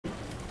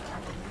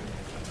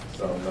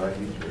Psalm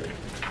 93.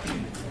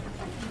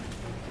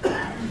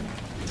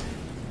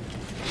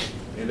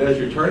 And as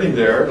you're turning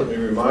there, let me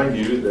remind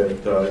you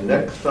that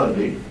next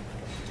Sunday,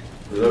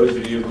 for those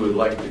of you who would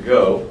like to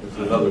go, this is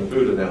another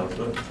food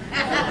announcement,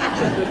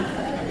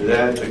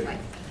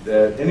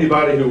 that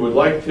anybody who would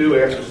like to,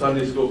 after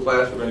Sunday school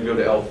class, we're going to go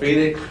to El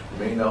Phoenix,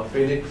 Maine El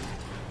Phoenix,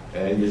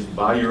 and just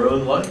buy your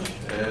own lunch,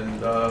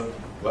 and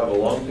we'll have a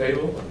long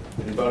table.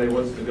 Anybody who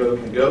wants to go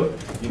can go.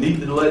 You need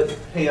to let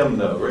Pam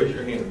know. Raise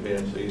your hand,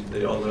 Pam, so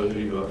they all know who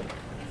you are. I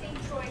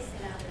think Troy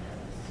sent out a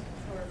notice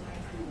for my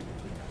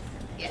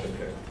yes.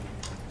 Okay.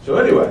 So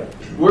anyway,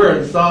 we're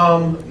in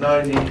Psalm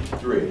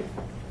 93.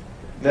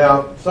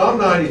 Now, Psalm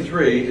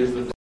 93 is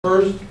the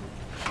first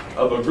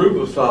of a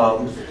group of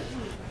psalms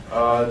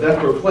that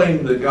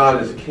proclaim that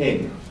God is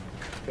King.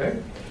 Okay?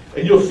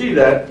 And you'll see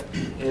that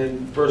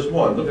in verse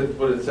 1. Look at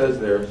what it says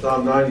there.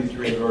 Psalm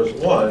 93, verse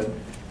 1.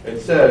 It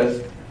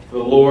says, the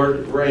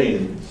Lord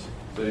reigns.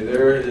 So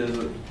there is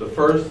the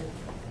first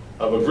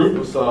of a group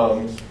of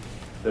psalms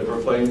that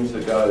proclaims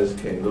that God is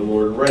King. The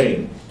Lord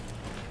reigns.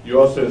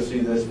 You also see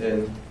this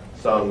in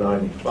Psalm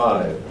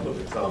 95. Look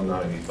at Psalm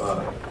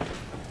 95.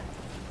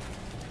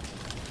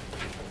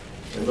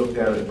 And look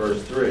down at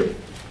verse 3.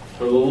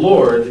 For the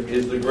Lord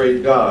is the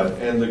great God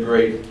and the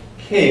great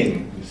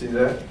King. You see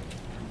that?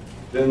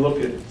 Then look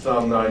at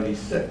Psalm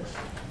 96.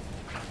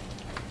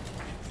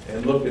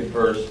 And look at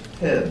verse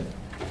 10.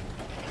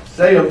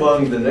 Say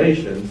among the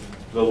nations,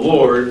 the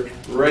Lord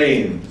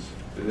reigns.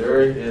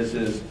 There is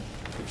his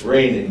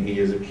reigning. He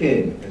is a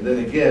king. And then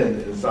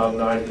again in Psalm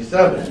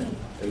 97,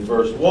 in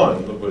verse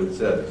 1, look what it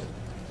says.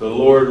 The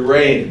Lord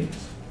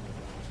reigns.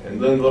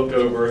 And then look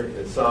over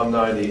at Psalm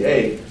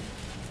 98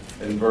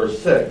 in verse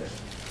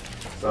 6.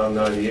 Psalm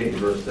 98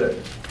 verse 6.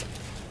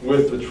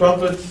 With the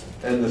trumpets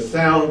and the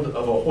sound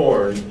of a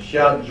horn,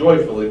 shout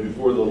joyfully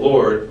before the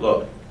Lord,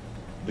 look,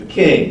 the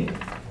King.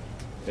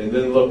 And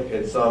then look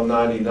at Psalm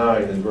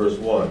 99 in verse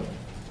 1.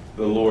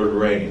 The Lord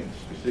reigns.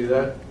 You see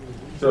that?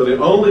 So the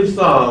only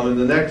psalm in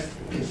the next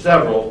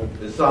several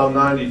is Psalm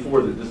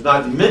 94 that does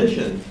not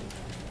mention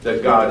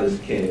that God is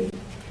King.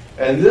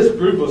 And this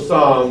group of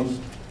psalms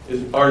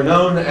are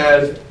known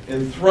as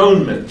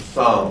enthronement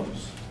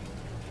psalms.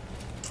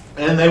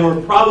 And they were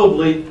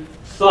probably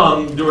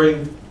sung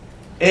during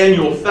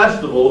annual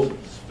festivals.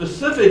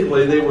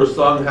 Specifically, they were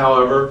sung,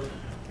 however,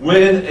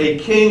 when a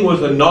king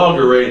was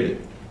inaugurated.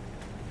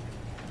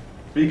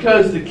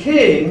 Because the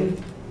king,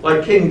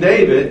 like King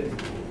David,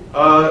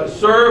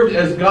 served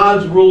as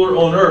God's ruler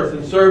on earth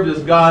and served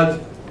as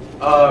God's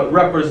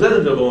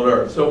representative on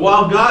earth. So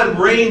while God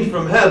reigned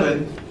from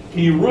heaven,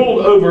 he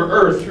ruled over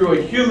earth through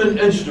a human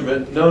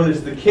instrument known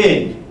as the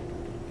king.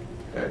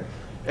 Okay?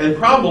 And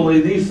probably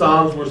these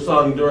psalms were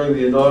sung during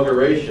the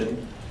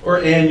inauguration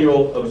or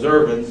annual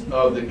observance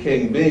of the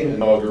king being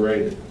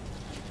inaugurated.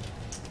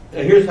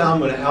 And here's how I'm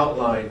going to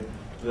outline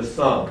this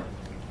psalm.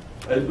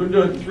 And we're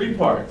doing three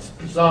parts.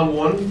 Psalm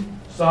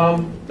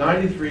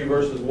 93,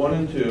 verses 1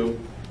 and 2.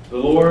 The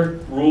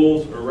Lord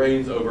rules or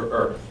reigns over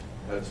earth.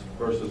 That's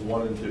verses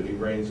 1 and 2. He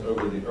reigns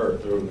over the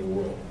earth, over the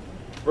world.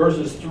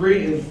 Verses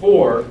 3 and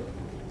 4,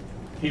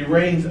 he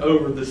reigns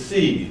over the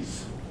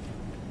seas.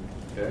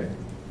 Okay?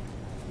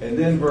 And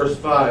then verse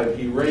 5,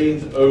 he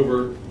reigns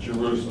over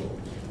Jerusalem.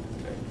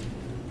 Okay?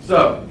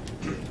 So,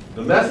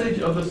 the message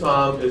of the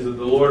psalm is that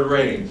the Lord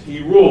reigns. He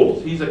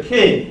rules. He's a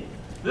king.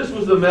 This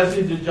was the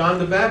message that John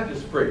the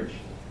Baptist preached.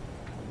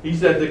 He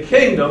said, the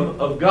kingdom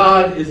of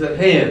God is at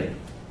hand.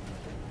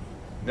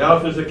 Now,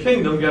 if there's a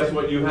kingdom, guess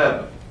what you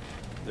have?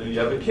 You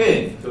have a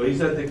king. So he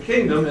said the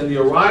kingdom and the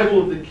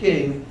arrival of the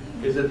king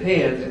is at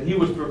hand, and he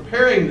was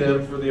preparing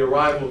them for the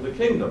arrival of the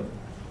kingdom.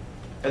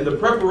 And the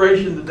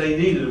preparation that they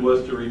needed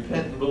was to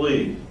repent and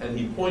believe. And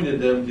he pointed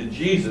them to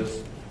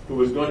Jesus, who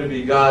was going to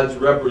be God's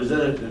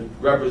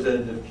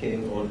representative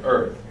king on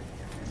earth.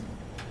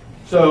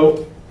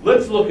 So,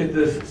 let's look at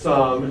this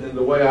psalm in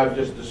the way I've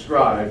just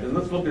described, and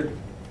let's look at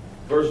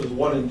verses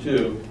 1 and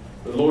 2.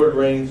 The Lord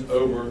reigns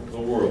over the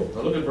world.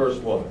 Now look at verse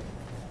 1.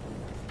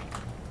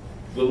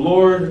 The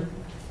Lord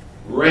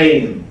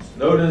reigns.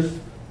 Notice,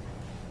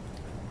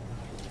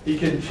 he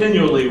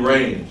continually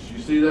reigns. You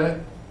see that?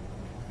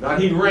 Not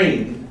he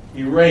reigned,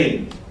 he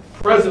reigns.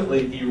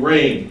 Presently, he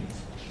reigns.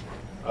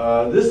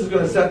 This is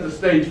going to set the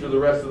stage for the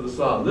rest of the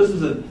psalm. This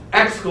is an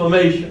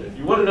exclamation. If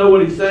you want to know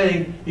what he's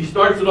saying, he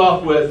starts it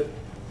off with,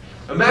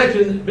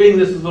 imagine being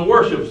this is a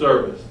worship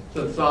service,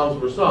 since psalms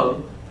were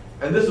sung,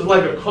 and this is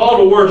like a call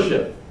to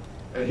worship.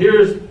 And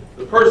here's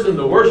the person,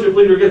 the worship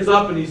leader gets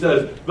up and he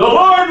says, the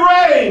Lord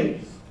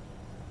reigns!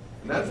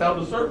 And that's how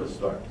the service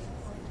starts.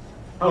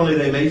 Only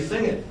they may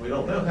sing it. We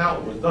don't know how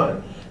it was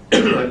done.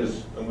 I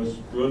almost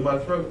ruined my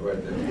throat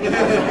right there.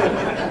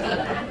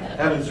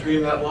 Haven't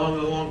screamed that long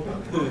in a long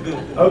time.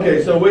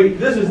 Okay, so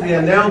this is the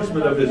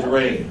announcement of his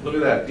reign. Look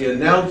at that, the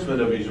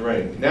announcement of his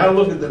reign. Now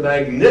look at the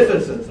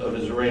magnificence of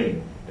his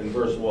reign in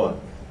verse 1.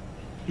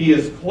 He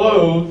is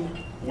clothed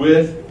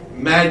with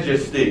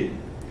majesty.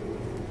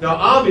 Now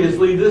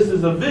obviously this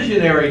is a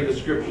visionary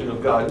description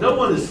of God. No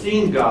one has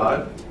seen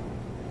God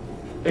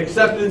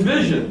except in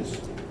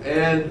visions.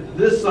 And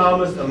this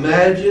psalmist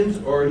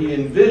imagines, or he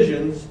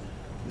envisions,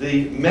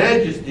 the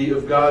majesty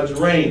of God's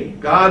reign.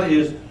 God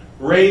is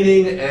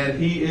reigning and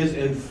he is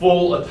in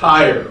full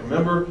attire.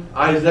 Remember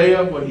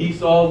Isaiah when he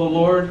saw the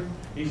Lord?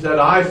 He said,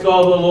 I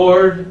saw the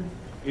Lord.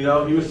 You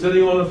know, he was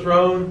sitting on a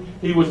throne.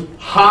 He was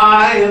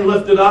high and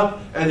lifted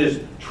up, and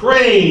his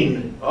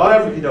train,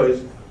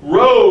 his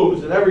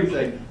robes and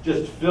everything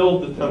just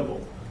filled the temple.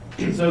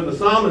 So the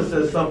psalmist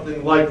says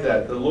something like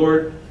that. The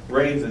Lord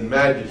reigns in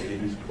majesty.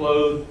 He's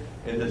clothed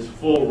in his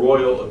full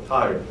royal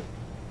attire.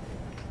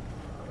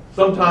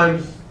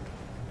 Sometimes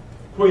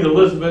Queen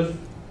Elizabeth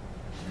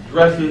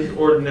dresses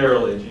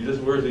ordinarily, and she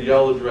just wears a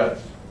yellow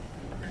dress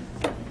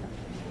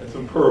and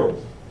some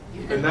pearls.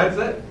 And that's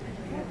it.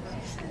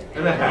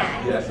 And a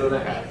hat, yes, and a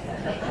hat.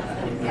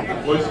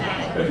 Which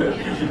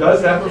she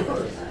does have her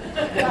purse.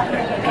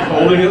 She's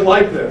holding it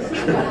like this.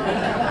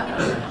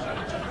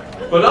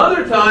 But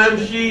other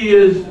times she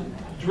is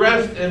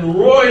dressed in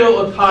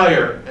royal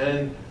attire,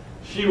 and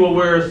she will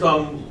wear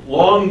some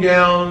long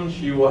gown,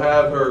 she will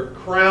have her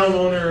crown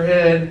on her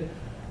head,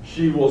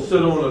 she will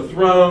sit on a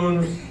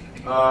throne,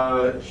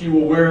 she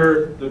will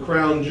wear the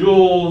crown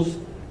jewels,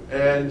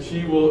 and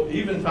she will,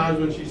 even times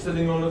when she's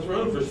sitting on the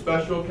throne for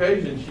special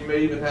occasions, she may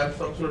even have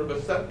some sort of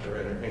a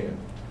scepter in her hand.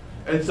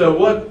 And so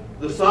what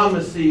the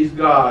psalmist sees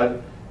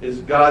God is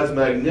God's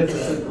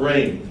magnificent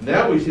reign.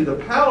 Now we see the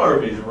power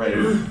of his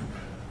reign.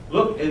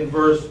 Look in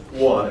verse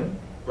 1,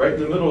 right in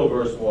the middle of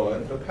verse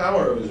 1, the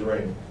power of his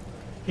reign.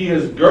 He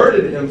has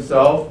girded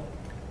himself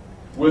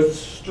with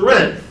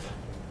strength.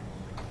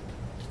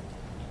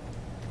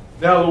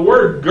 Now the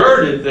word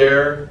girded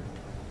there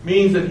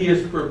means that he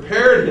has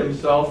prepared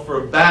himself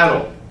for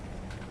battle.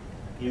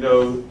 You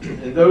know,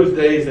 in those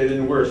days they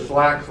didn't wear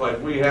slacks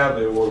like we have.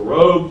 They wore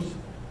robes.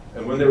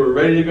 And when they were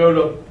ready to go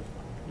to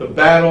the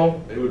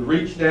battle, they would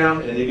reach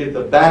down and they get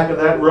the back of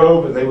that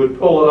robe and they would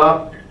pull it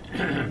up.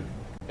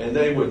 And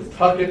they would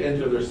tuck it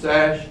into their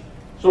sash,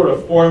 sort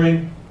of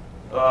forming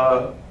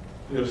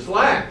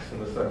slacks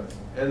in a sense.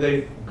 And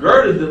they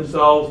girded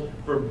themselves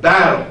for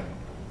battle.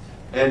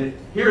 And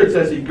here it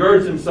says he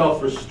girds himself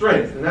for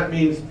strength. And that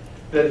means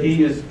that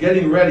he is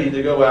getting ready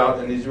to go out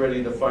and he's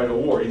ready to fight a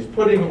war. He's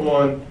putting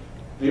on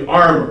the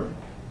armor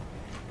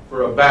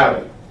for a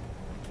battle.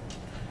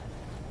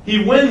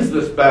 He wins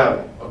this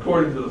battle,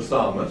 according to the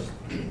psalmist.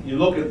 You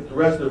look at the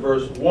rest of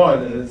verse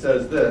 1 and it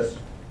says this.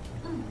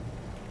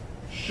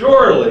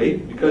 Surely,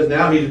 because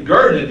now he's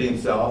girded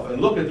himself,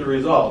 and look at the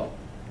result.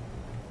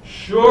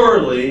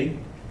 Surely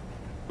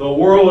the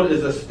world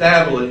is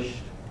established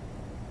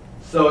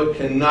so it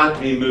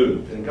cannot be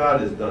moved. And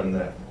God has done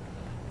that.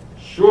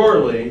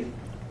 Surely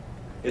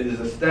it is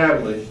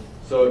established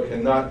so it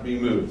cannot be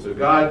moved. So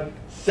God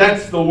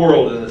sets the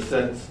world, in a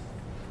sense,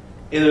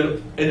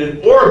 in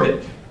an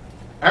orbit.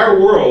 Our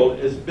world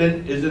is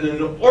in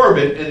an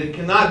orbit and it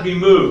cannot be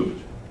moved.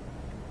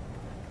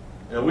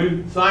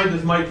 And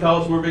scientists might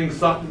tell us we're being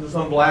sucked into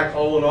some black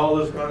hole and all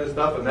this kind of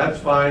stuff, and that's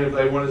fine if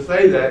they want to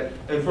say that.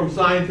 And from a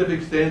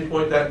scientific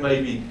standpoint, that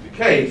may be the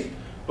case.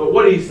 But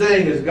what he's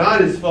saying is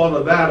God has fought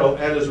a battle,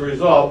 and as a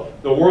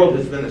result, the world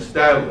has been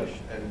established,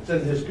 and it's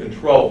in his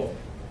control.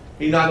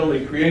 He not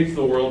only creates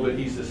the world, but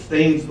he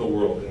sustains the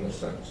world in a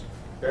sense.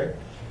 Okay?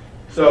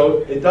 So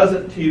it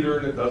doesn't teeter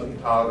and it doesn't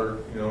totter,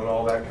 and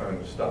all that kind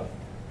of stuff.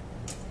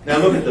 Now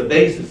look at the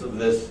basis of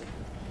this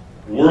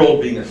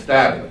world being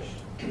established.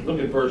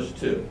 Look at verse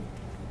 2.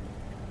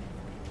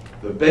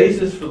 The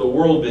basis for the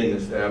world being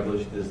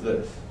established is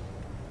this.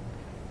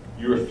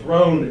 Your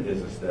throne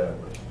is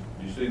established.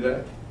 Do you see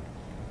that?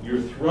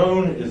 Your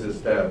throne is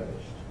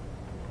established.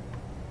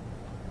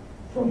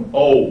 From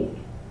old.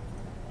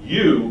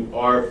 You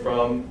are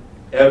from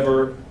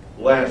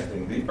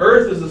everlasting. The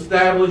earth is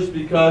established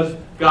because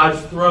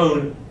God's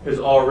throne has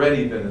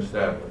already been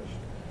established.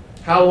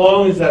 How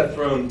long has that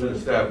throne been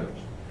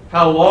established?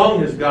 How long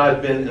has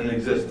God been in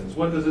existence?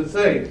 What does it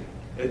say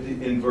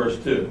in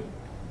verse 2?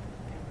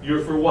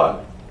 You're for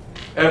what?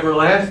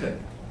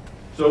 Everlasting.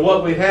 So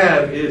what we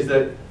have is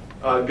that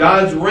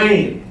God's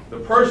reign, the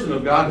person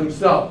of God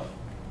himself,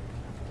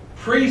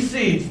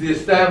 precedes the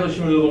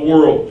establishment of the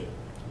world,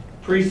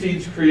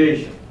 precedes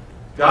creation.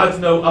 God's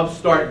no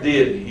upstart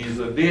deity. He's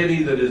a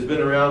deity that has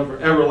been around for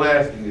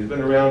everlasting. He's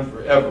been around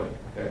forever.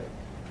 Okay?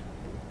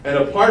 And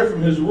apart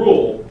from his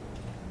rule,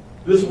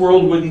 this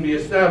world wouldn't be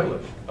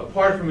established.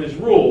 Apart from his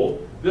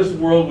rule, this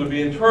world would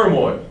be in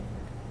turmoil.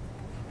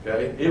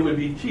 Okay? It would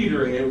be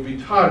teetering. It would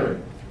be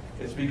tottering.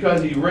 It's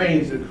because he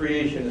reigns that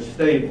creation is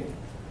stable.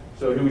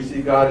 So here we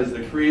see God as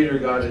the creator.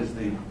 God is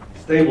the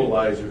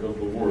stabilizer of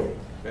the world.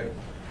 Okay?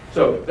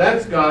 So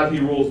that's God. He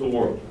rules the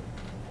world.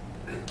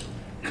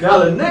 Now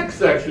the next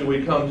section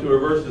we come to are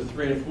verses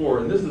 3 and 4.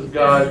 And this is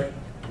God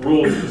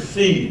rules the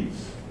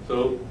seas.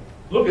 So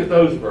look at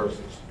those verses.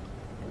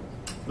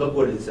 Look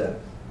what it says.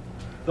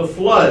 The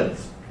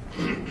floods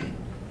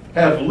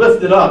have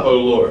lifted up, O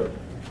Lord.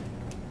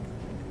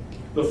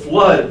 The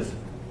floods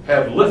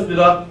have lifted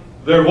up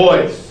their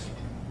voice.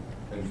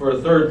 And for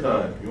a third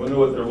time, if you want to know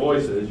what their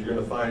voice is, you're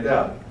going to find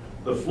out.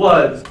 The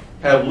floods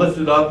have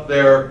lifted up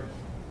their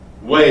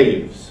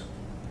waves.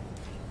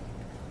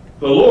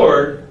 the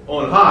Lord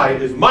on high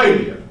is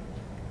mightier.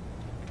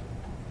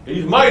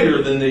 He's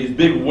mightier than these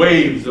big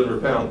waves that are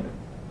pounding.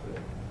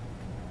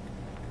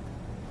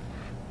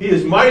 He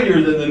is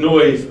mightier than the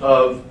noise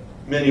of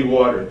many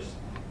waters.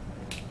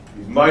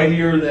 He's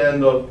mightier than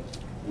the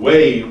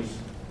waves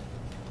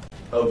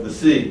of the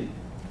sea.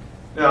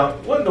 Now,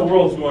 what in the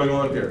world's going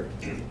on here?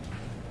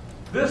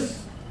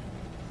 This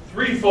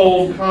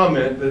threefold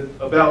comment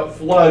about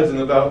floods and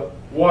about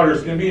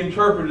waters can be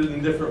interpreted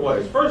in different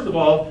ways. First of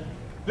all,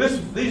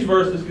 these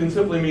verses can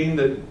simply mean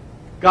that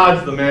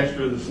God's the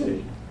master of the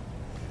sea.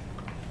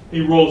 He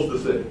rules the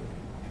sea.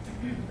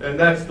 And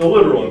that's the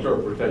literal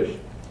interpretation.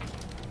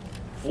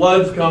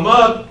 Floods come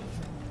up,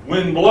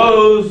 wind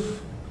blows,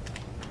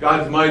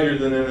 God's mightier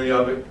than any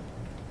of it.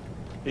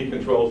 He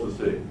controls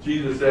the sea.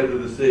 Jesus said to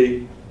the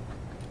sea,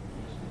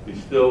 be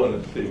still,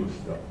 and the sea was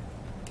still.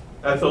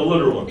 That's a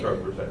literal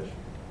interpretation.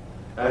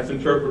 That's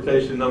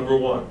interpretation number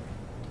one.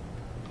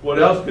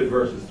 What else could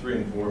verses 3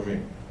 and 4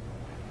 mean?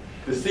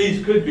 The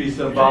seas could be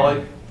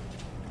symbolic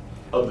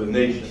of the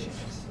nations.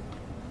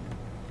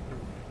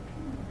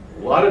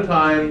 A lot of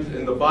times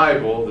in the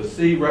Bible, the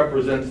sea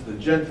represents the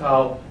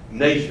Gentile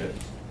nations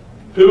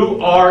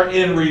who are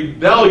in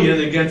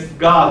rebellion against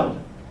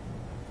God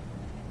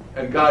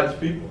and God's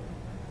people.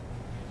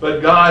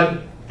 But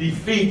God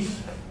defeats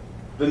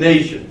the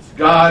nations.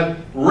 God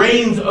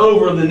reigns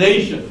over the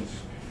nations.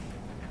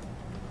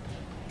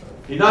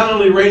 He not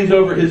only reigns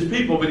over his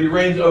people, but he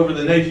reigns over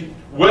the nations.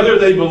 Whether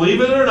they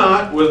believe it or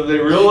not, whether they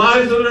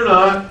realize it or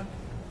not,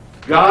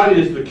 God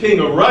is the king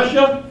of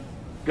Russia.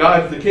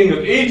 God's the king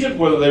of Egypt,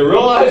 whether they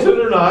realize it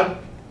or not,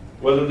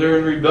 whether they're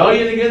in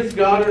rebellion against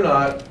God or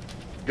not,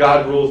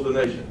 God rules the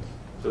nations.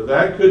 So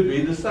that could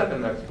be the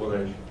second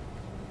explanation.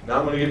 Now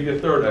I'm going to give you a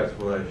third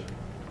explanation.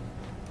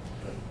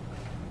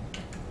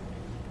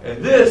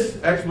 And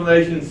this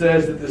explanation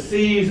says that the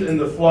seas and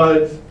the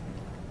floods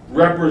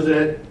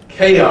represent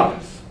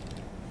chaos.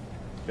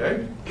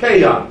 Okay?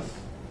 Chaos.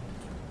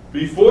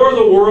 Before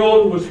the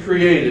world was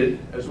created,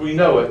 as we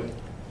know it,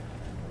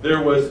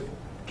 there was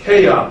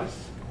chaos.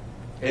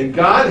 And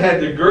God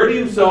had to gird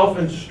himself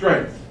in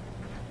strength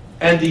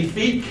and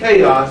defeat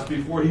chaos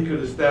before he could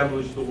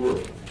establish the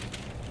world.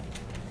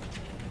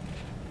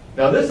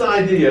 Now this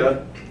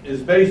idea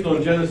is based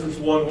on Genesis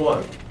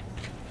 1:1,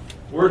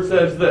 where it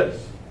says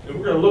this, and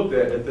we're going to look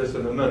at this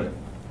in a minute.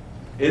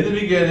 In the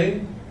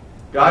beginning,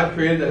 God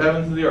created the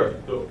heavens and the earth.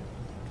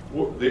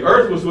 The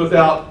earth was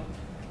without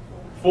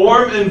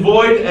form and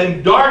void,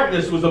 and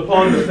darkness was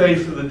upon the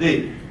face of the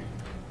deep.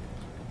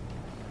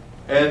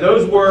 And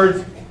those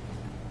words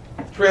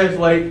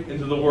translate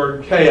into the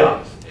word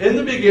chaos. In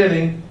the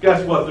beginning,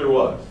 guess what there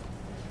was?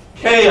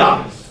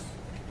 Chaos.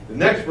 The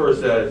next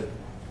verse says,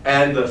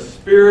 and the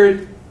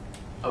Spirit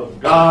of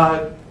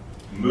God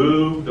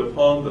moved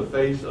upon the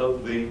face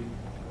of the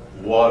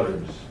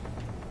waters.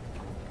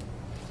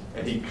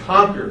 And he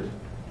conquered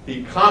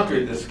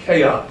this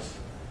chaos,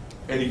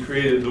 and he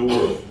created the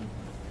world.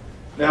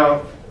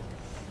 Now,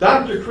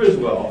 Dr.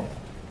 Criswell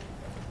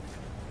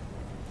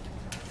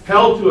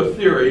held to a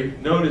theory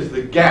known as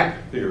the gap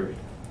theory.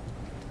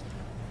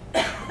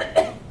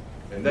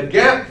 And the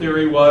gap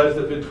theory was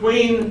that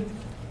between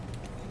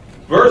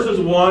verses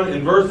 1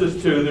 and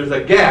verses 2, there's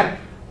a gap.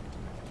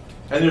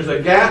 And there's a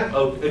gap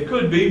of, it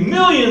could be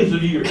millions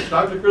of years.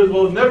 Dr.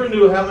 Criswell never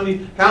knew how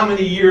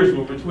many years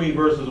were between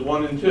verses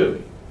 1 and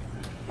 2.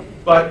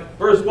 But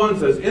verse 1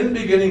 says, in the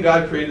beginning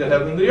God created the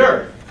heaven and the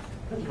earth.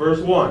 That's verse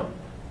 1.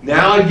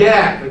 Now a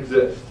gap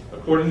exists,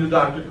 according to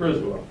Dr.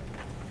 Criswell.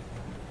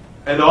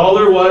 And all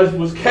there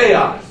was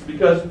chaos.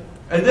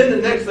 And then the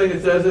next thing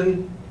it says,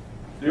 and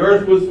the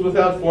earth was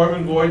without form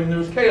and void, and there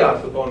was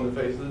chaos upon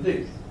the face of the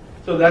deep.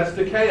 So that's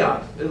the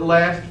chaos. It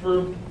lasts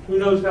for who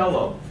knows how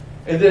long.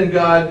 And then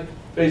God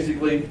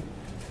basically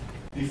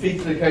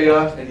defeats the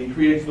chaos, and he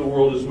creates the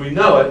world as we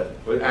know it,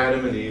 with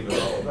Adam and Eve and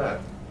all of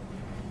that.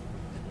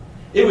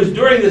 It was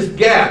during this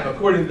gap,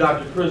 according to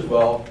Dr.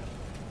 Criswell,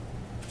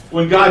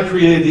 when God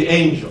created the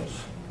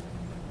angels.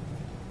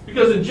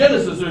 Because in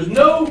Genesis, there's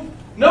no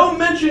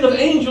mention of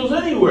angels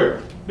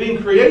anywhere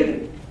being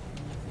created.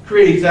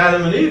 Creates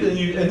Adam and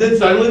Eve, and then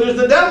suddenly there's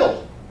the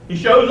devil. He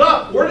shows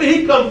up. Where did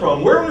he come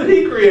from? Where was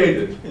he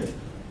created?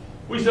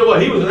 We said, well,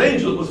 he was an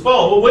angel that was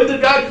fallen. Well, when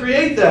did God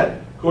create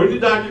that? According to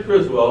Dr.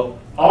 Criswell,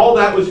 all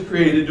that was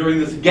created during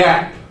this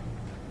gap.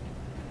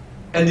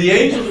 And the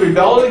angels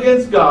rebelled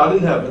against God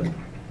in heaven.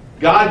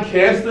 God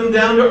cast them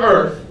down to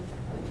earth.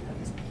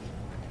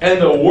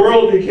 And the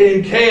world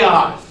became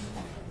chaos.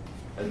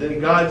 And then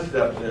God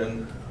steps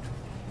in,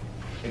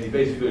 and he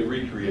basically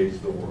recreates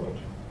the world.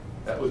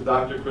 That was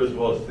Dr.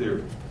 Criswell's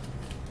theory.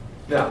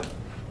 Now,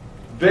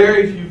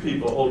 very few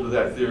people hold to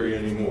that theory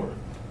anymore.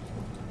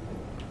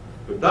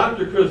 But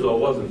Dr. Criswell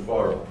wasn't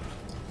far off.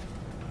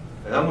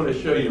 And I'm going to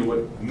show you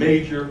what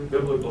major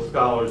biblical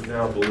scholars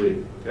now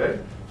believe. Okay?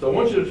 So I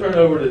want you to turn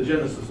over to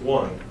Genesis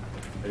 1.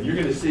 And you're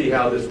going to see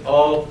how this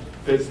all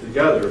fits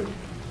together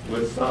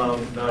with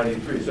Psalm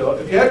 93. So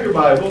if you have your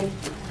Bible,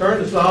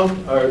 turn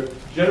to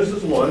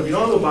Genesis 1. If you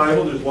don't have a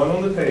Bible, there's one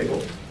on the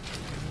table.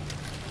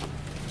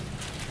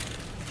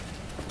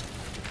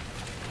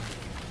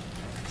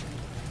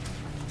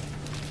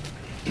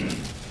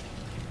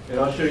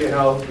 I'll show you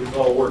how this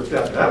all works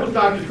out. That was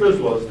Dr.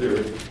 Criswell's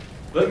theory.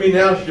 Let me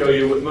now show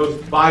you what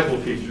most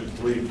Bible teachers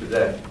believe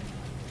today.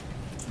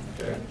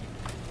 Okay.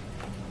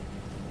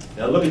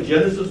 Now look at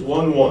Genesis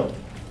 1:1.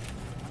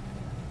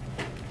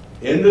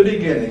 In the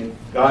beginning,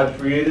 God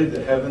created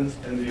the heavens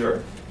and the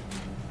earth.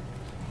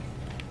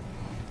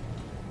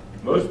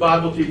 Most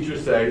Bible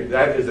teachers say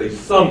that is a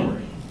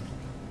summary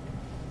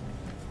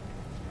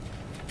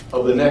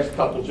of the next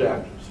couple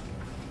chapters.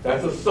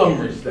 That's a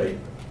summary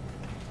statement.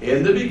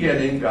 In the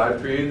beginning, God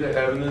created the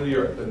heaven and the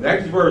earth. The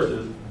next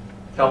verses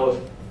tell us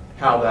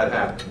how that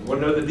happened. You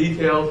want to know the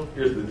details?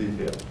 Here's the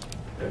details.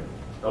 Okay.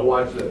 Now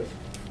watch this.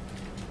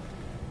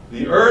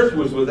 The earth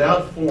was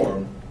without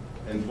form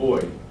and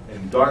void,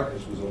 and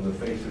darkness was on the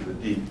face of the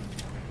deep.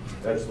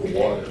 That's the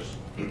waters.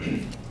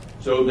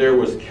 So there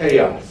was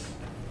chaos.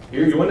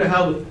 Here, you want to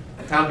know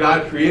how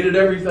God created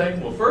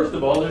everything? Well, first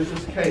of all, there's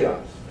just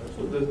chaos. That's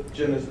what the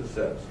Genesis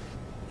says.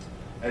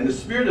 And the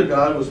Spirit of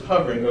God was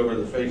hovering over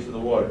the face of the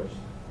waters.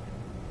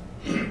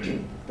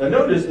 Now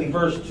notice in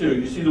verse 2,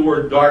 you see the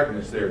word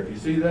darkness there. Do you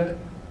see that?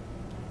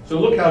 So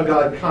look how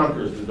God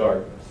conquers the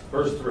darkness.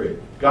 Verse 3,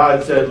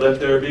 God said, let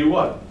there be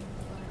what?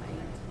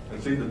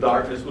 And see, the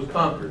darkness was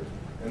conquered.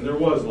 And there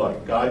was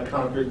light. God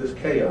conquered this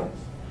chaos.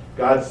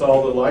 God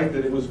saw the light,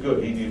 that it was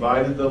good. He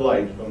divided the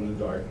light from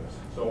the darkness.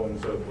 So on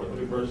and so forth.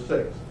 Look at verse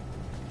 6.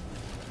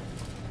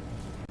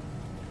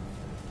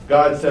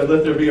 God said,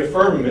 let there be a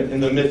firmament in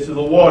the midst of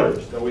the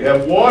waters. Now we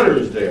have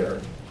waters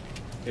there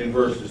in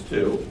verses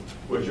 2,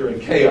 which are in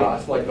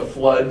chaos, like the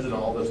floods and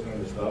all this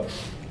kind of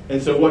stuff.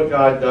 And so what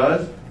God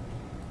does,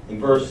 in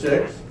verse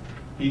 6,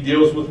 he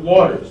deals with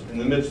waters, in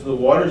the midst of the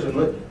waters, and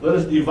let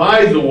us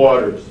divide the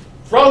waters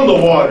from the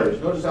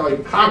waters. Notice how he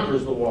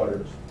conquers the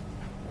waters.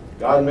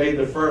 God made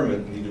the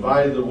firmament, and he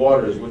divided the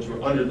waters which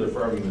were under the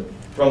firmament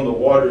from the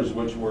waters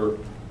which were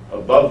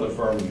above the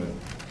firmament.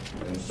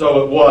 And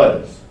so it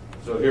was.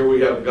 So here we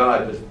have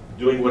God just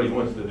doing what he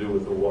wants to do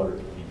with the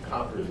waters. He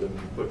conquers them,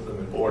 he puts them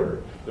in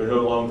order. They're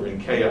no longer in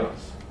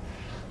chaos.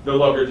 No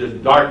longer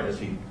just darkness.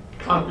 He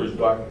conquers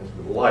darkness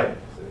with light.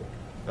 See?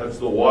 That's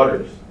the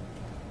waters.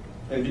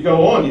 And if you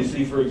go on, you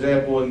see, for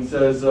example, and it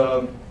says,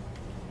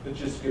 let's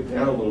just skip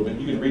down a little bit.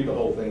 You can read the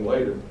whole thing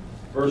later.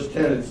 Verse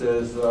 10, it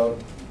says,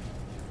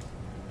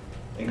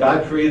 and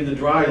God created the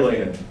dry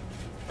land,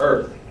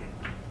 earth,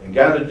 and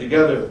gathered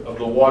together of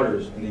the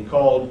waters, and he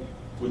called,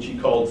 which he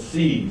called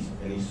seas,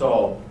 and he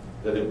saw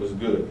that it was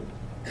good.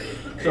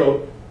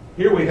 So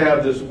here we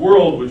have this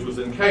world which was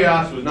in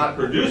chaos, was not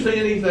producing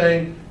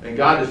anything, and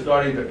God is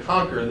starting to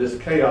conquer this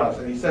chaos,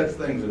 and he sets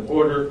things in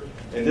order.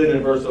 And then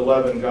in verse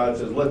 11, God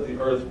says, let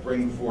the earth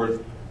bring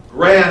forth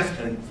grass,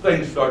 and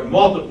things start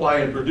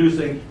multiplying and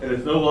producing, and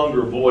it's no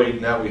longer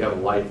void. Now we have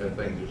life, and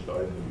things are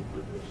starting to be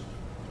produced.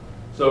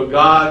 So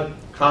God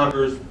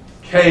conquers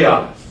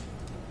chaos.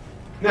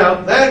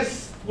 Now,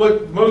 that's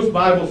what most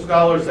Bible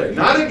scholars say.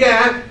 Not a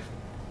gap.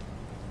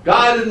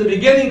 God in the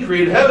beginning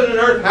created heaven and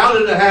earth. How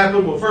did it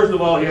happen? Well, first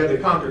of all, he had to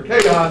conquer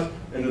chaos,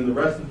 and then the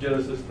rest of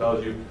Genesis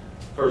tells you,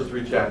 first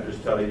 3 chapters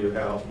tell you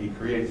how he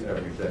creates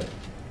everything.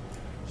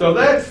 So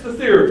that's the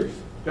theories,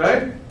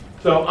 okay?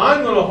 So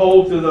I'm going to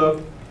hold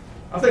to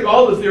I think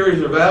all the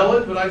theories are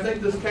valid, but I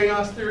think this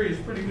chaos theory is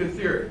a pretty good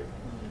theory.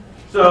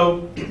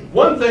 So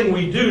one thing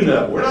we do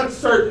know, we're not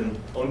certain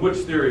on which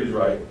theory is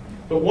right,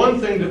 but one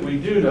thing that we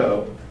do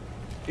know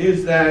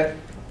is that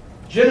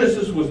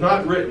Genesis was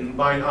not written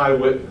by an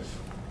eyewitness.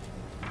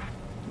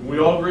 We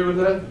all agree with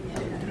that?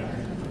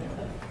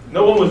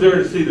 No one was there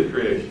to see the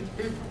creation.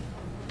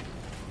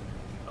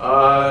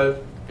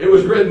 It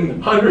was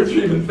written hundreds or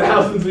even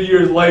thousands of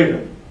years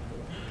later.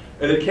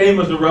 And it came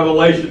as a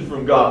revelation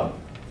from God.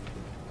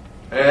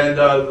 And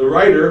the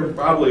writer,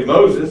 probably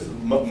Moses,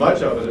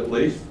 much of it at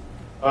least,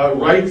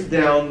 writes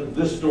down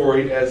this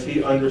story as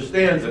he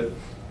understands it.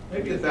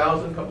 Maybe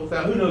 1,000, couple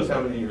thousand, who knows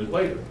how many years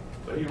later.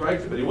 But he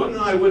writes it, but he wasn't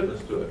an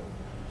eyewitness to it.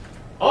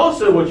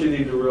 Also what you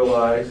need to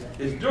realize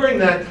is during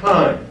that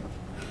time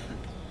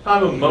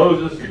of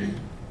Moses and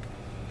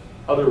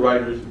other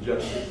writers of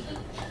Genesis,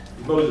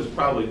 Moses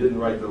probably didn't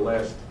write the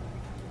last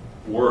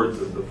words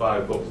of the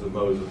 5 books of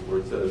Moses where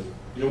it says,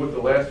 you know what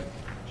the last,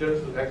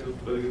 Genesis, Exodus,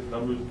 Leviticus,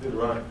 Numbers,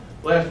 Deuteronomy,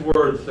 last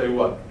words say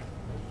what?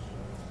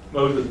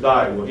 Moses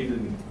died. Well, he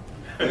didn't,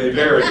 and they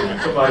buried him.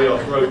 Somebody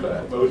else wrote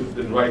that. Moses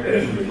didn't write that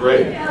in the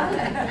grave.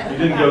 He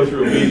didn't go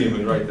through a medium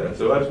and write that.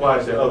 So that's why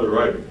I say other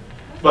writers.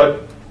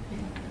 But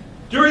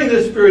during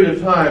this period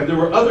of time, there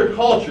were other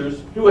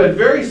cultures who had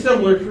very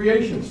similar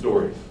creation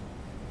stories.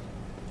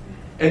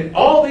 And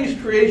all these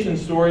creation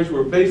stories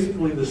were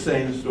basically the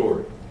same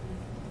story.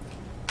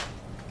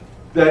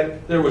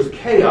 That there was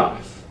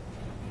chaos.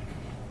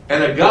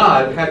 And a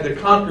God had to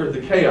conquer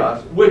the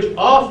chaos, which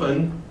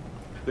often,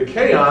 the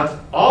chaos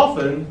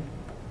often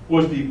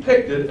was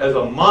depicted as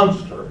a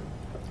monster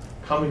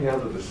coming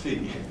out of the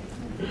sea,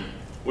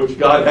 which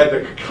God had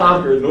to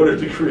conquer in order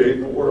to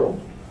create the world.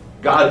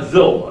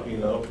 Godzilla,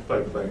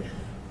 type of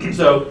thing.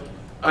 So,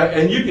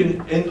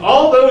 and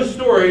all those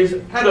stories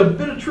had a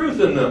bit of truth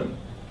in them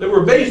that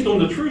were based on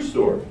the true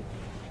story,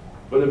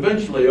 but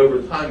eventually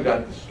over time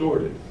got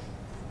distorted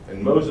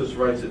And Moses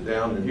writes it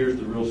down, and here's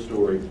the real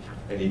story.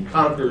 And he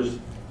conquers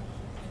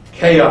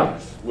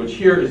chaos, which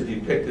here is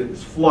depicted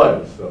as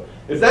floods. So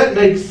if that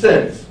makes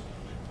sense,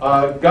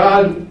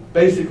 God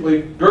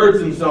basically girds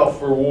himself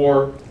for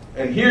war,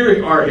 and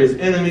here are his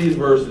enemies,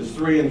 verses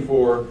 3 and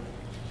 4,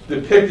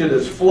 depicted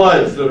as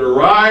floods that are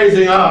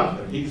rising up.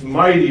 And he's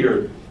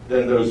mightier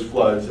than those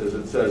floods, as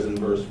it says in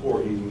verse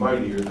 4. He's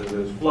mightier than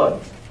those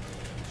floods.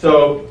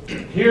 So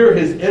here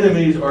his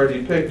enemies are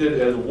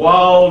depicted as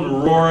wild,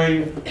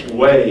 roaring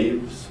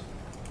waves,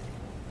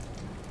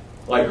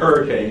 like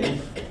hurricanes.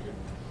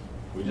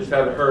 We just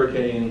had a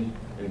hurricane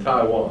in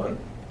Taiwan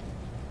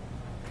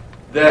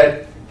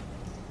that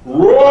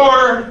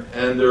roar,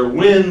 and their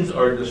winds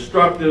are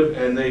destructive,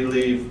 and they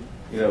leave,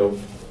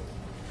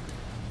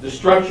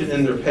 destruction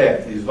in their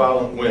path, these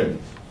violent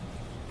winds.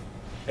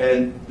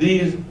 And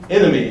these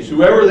enemies,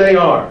 whoever they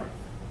are,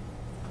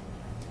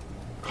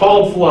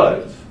 called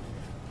floods,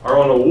 are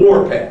on a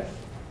war path.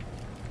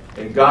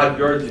 And God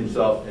girds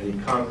himself and he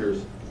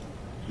conquers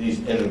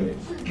these enemies.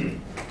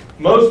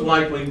 Most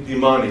likely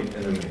demonic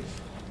enemies.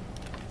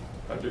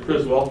 Dr.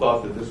 Criswell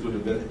thought that this would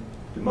have been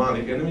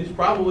demonic enemies.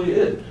 Probably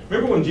is.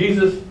 Remember when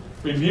Jesus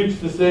rebukes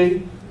the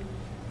sea?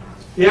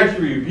 He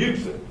actually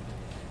rebukes it.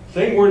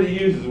 Same word he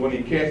uses when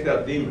he cast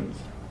out demons.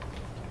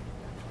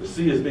 The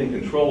sea is being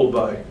controlled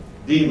by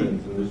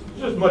demons, and there's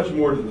just much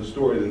more to the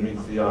story than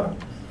meets the eye.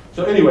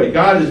 So anyway,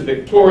 God is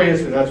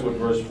victorious, and that's what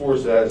verse 4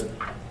 says.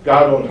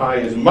 God on high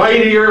is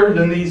mightier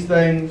than these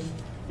things.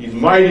 He's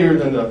mightier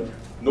than the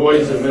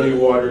noise of many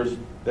waters,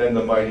 than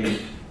the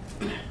mighty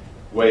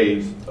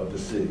waves of the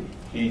sea.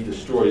 He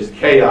destroys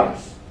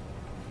chaos.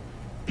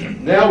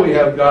 Now we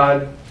have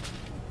God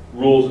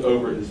rules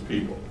over his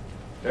people.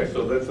 Okay,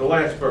 so that's the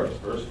last verse,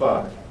 verse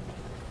 5.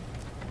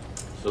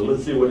 So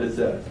let's see what it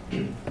says.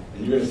 And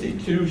you're going to see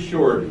two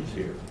sureties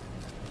here.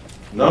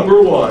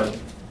 Number one,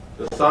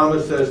 the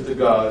psalmist says to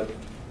God,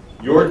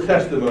 your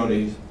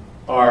testimonies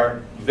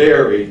are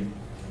very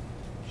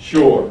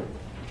sure.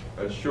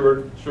 That's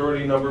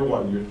surety number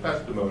one. Your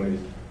testimonies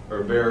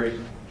are very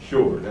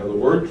sure. Now the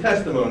word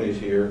testimonies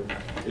here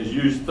is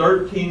used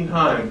 13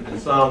 times in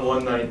Psalm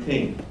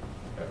 119.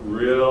 A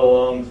real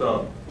long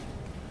psalm.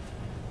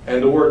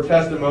 And the word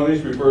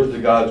testimonies refers to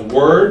God's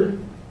word,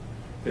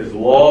 his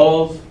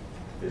laws,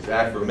 his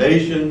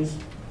affirmations,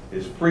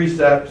 his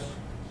precepts.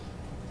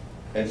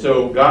 And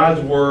so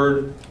God's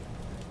word,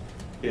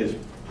 his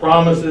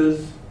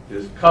promises,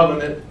 his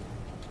covenant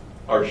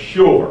are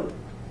sure.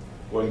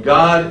 When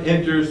God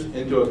enters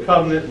into a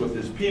covenant with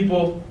his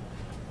people,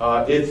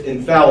 it's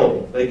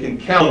infallible. They can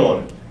count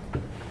on it.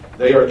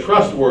 They are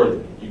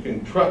trustworthy. You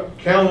can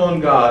count on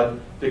God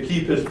to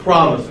keep his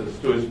promises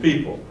to his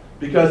people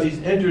because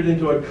he's entered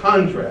into a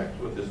contract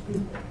with his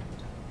people.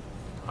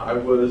 I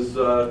was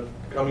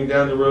coming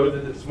down the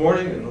road this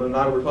morning, and Lynn and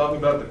I were talking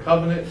about the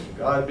covenant,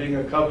 God being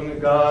a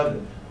covenant God,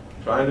 and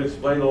trying to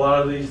explain a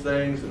lot of these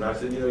things. And I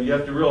said, you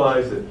have to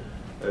realize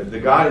that the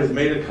God has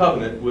made a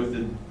covenant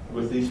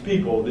with these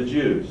people, the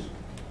Jews.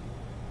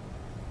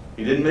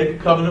 He didn't make a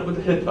covenant with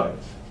the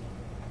Hittites,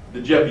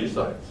 the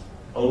Jebusites,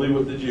 only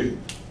with the Jews.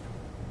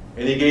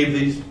 And he gave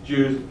these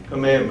Jews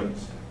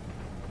commandments.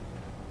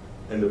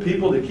 And the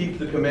people that keep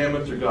the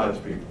commandments are God's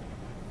people.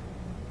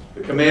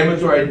 The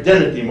commandments are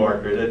identity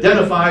marker. It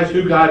identifies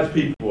who God's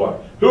people are.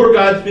 Who are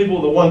God's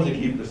people? The ones that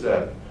keep the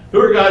Sabbath. Who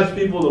are God's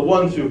people? The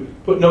ones who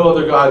put no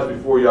other gods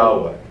before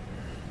Yahweh.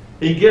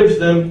 He gives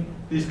them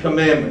these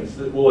commandments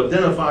that will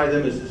identify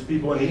them as his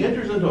people, and he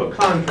enters into a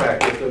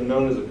contract with them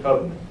known as a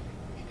covenant.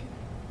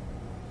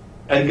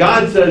 And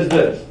God says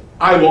this,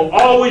 I will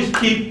always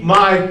keep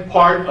my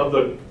part of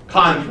the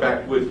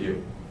contract with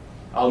you.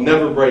 I'll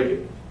never break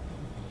it.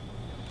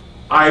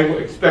 I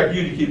expect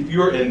you to keep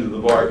your end of the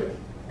bargain.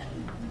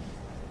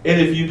 And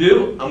if you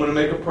do, I'm going to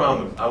make a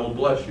promise. I will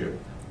bless you.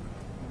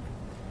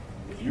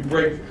 If you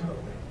break the covenant,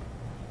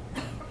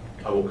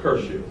 I will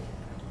curse you.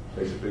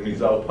 Basically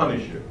means I will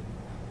punish you.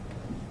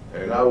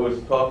 And I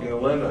was talking to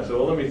Lynn, I said,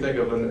 well, let me think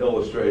of an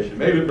illustration.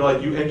 Maybe it'd be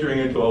like you entering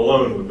into a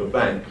loan with the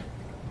bank.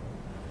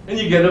 And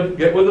you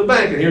get with the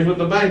bank, and here's what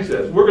the bank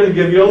says. We're going to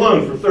give you a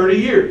loan for 30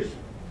 years.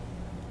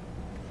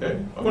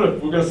 Okay? We're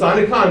going to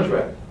sign a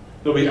contract.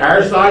 There'll be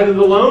our side of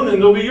the loan, and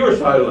there'll be your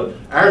side of the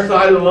loan. Our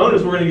side of the loan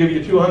is we're going to give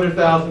you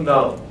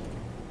 $200,000.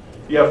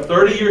 You have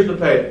 30 years to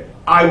pay it.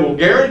 I will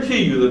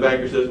guarantee you, the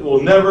banker says,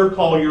 we'll never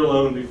call your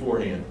loan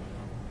beforehand.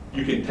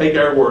 You can take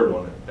our word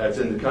on it. That's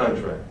in the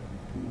contract.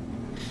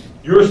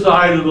 Your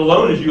side of the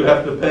loan is you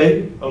have to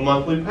pay a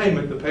monthly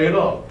payment to pay it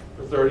off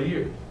for 30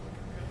 years.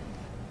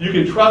 You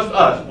can trust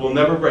us. We'll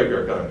never break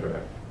our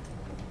contract.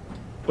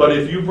 But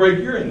if you break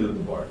your end of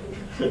the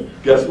bargain,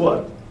 guess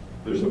what?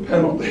 There's a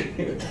penalty.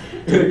 And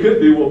it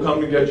could be we'll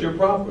come and get your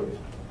property.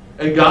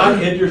 And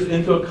God enters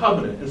into a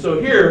covenant. And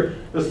so here,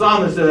 the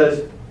psalmist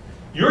says,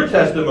 your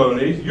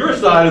testimonies, your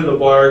side of the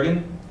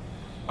bargain,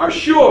 are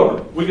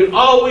sure. We can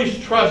always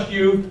trust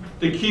you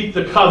to keep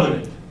the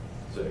covenant.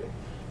 See?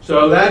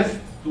 So that's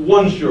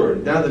one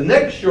surety. Now the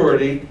next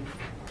surety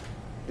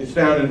is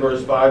found in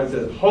verse 5. It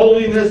says,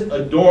 holiness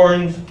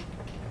adorns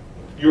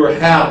your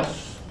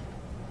house.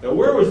 Now,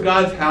 where was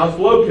God's house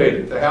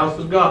located? The house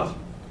of God.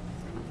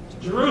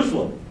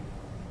 Jerusalem.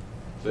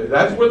 See,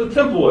 that's where the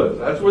temple is.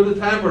 That's where the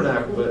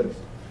tabernacle is.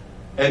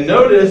 And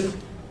notice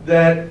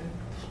that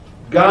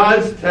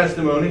God's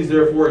testimonies,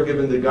 therefore, are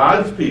given to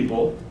God's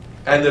people,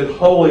 and that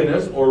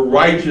holiness or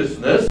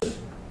righteousness,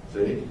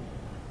 see,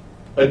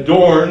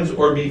 adorns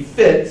or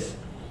befits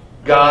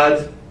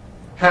God's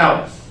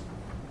house,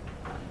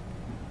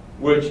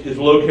 which is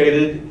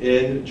located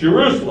in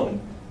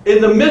Jerusalem,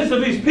 in the midst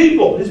of his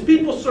people. His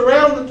people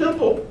surround the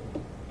temple.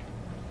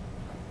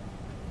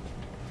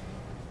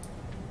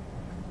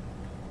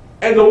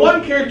 And the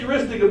one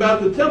characteristic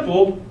about the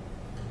temple,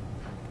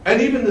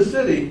 and even the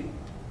city,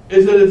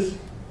 is that it's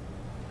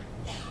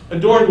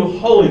adorned with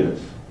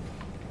holiness.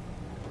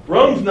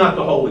 Rome's not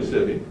the holy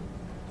city.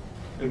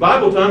 In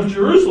Bible times,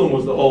 Jerusalem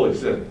was the holy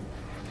city.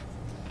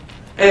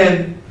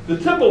 And the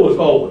temple was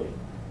holy.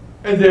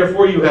 And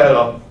therefore you had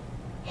a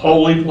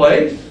holy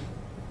place.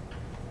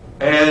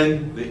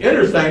 And the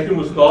inner sanctum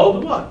was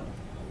called what?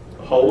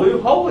 The Holy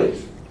of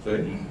Holies.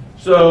 See?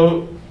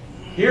 So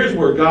here's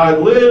where God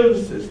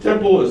lives. His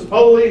temple is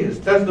holy. His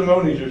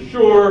testimonies are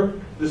sure.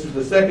 This is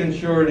the second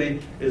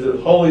surety, is that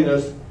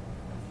holiness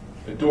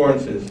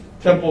adorns his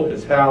temple,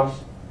 his house.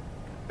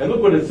 And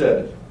look what it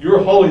says.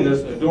 Your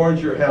holiness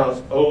adorns your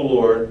house, O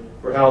Lord,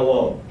 for how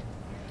long?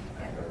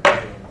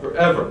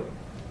 Forever.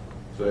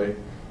 See?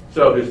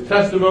 So his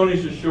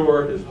testimonies are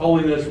sure. His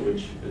holiness,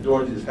 which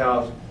adorns his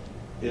house,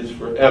 is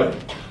forever.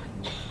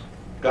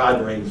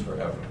 God reigns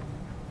forever.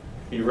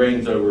 He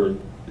reigns over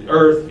the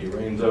earth. He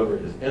reigns over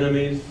his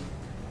enemies.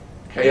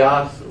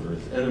 Chaos, over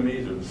his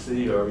enemies, or the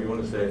sea, however you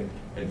want to say.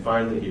 And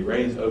finally, he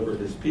reigns over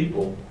his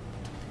people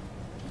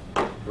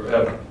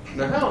forever.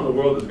 Now, how in the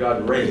world does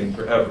God reign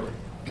forever?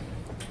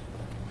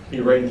 He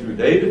reigned through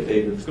David.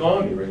 David's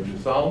gone. He reigned through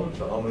Solomon.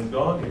 Solomon's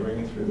gone. He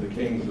reigns through the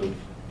kings of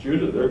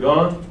Judah. They're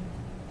gone.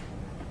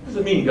 What does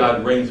it mean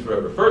God reigns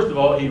forever? First of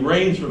all, he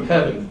reigns from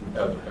heaven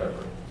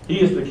forever.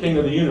 He is the king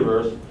of the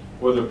universe,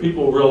 whether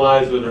people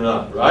realize it or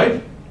not,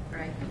 right?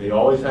 Right. He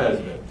always has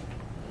been.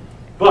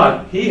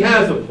 But he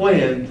has a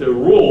plan to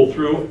rule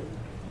through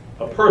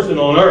a person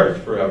on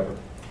earth forever.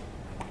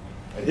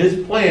 And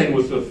his plan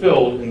was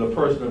fulfilled in the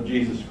person of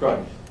Jesus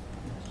Christ.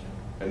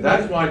 And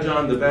that's why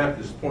John the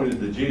Baptist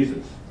pointed to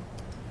Jesus.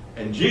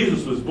 And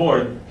Jesus was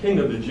born King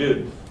of the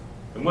Jews.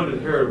 And what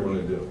did Herod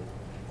want to do?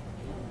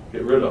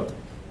 Get rid of him.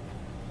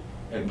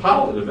 And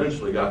Pilate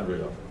eventually got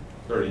rid of him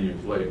 30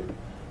 years later.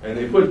 And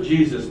they put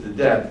Jesus to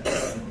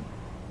death,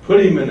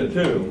 put him in a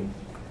tomb,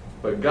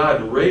 but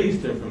God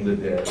raised him from the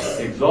dead,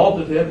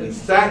 exalted him, and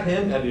sat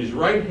him at his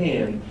right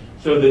hand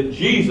so that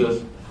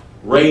Jesus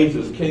reigns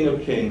as King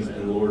of Kings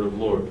and Lord of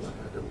Lords.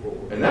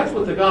 And that's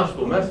what the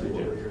gospel message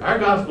is. Our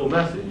gospel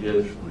message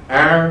is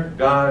our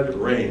God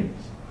reigns.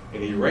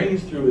 And he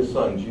reigns through his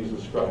Son,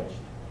 Jesus Christ.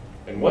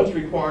 And what's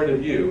required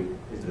of you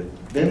is to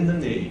bend the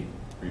knee,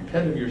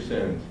 repent of your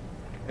sins,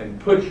 and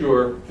put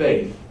your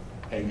faith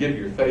and give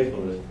your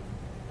faithfulness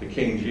to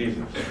King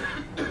Jesus.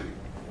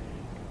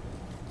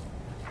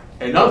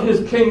 And of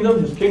his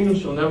kingdom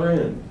shall never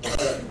end.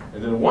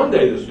 And then one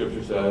day, the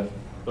scripture says,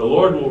 the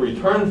Lord will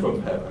return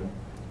from heaven,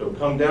 he'll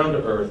come down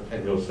to earth,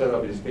 and he'll set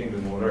up his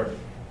kingdom on earth.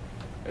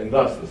 And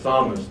thus, the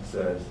psalmist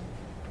says,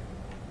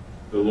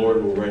 the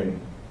Lord will reign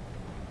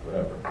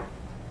forever.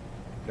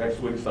 Next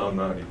week, Psalm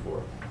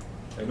 94.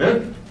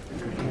 Amen?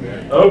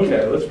 Amen.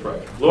 Okay, let's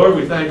pray. Lord,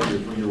 we thank you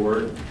for your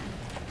word.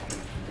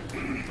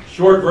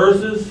 Short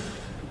verses,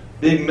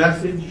 big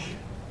message.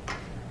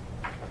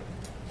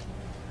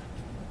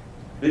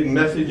 Big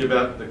message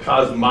about the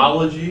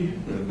cosmology,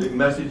 and a big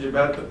message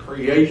about the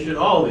creation,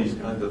 all these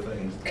kinds of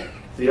things.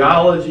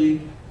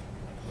 Theology,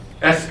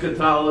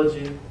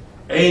 eschatology,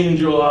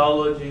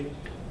 angelology,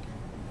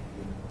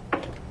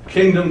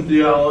 kingdom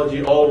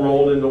theology, all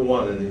rolled into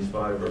one in these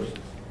 5 verses.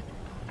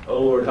 Oh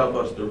Lord, help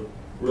us to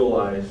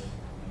realize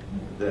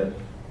that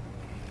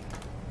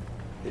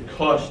it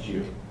cost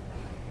you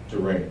to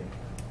reign.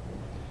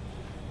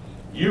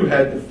 You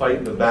had to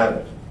fight the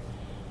battle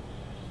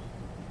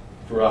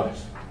for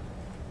us.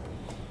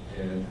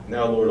 And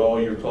now, Lord,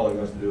 all you're calling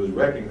us to do is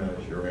recognize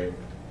your reign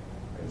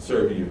and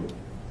serve you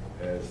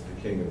as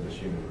the King of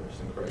this universe.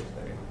 In Christ's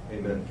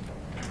name, amen.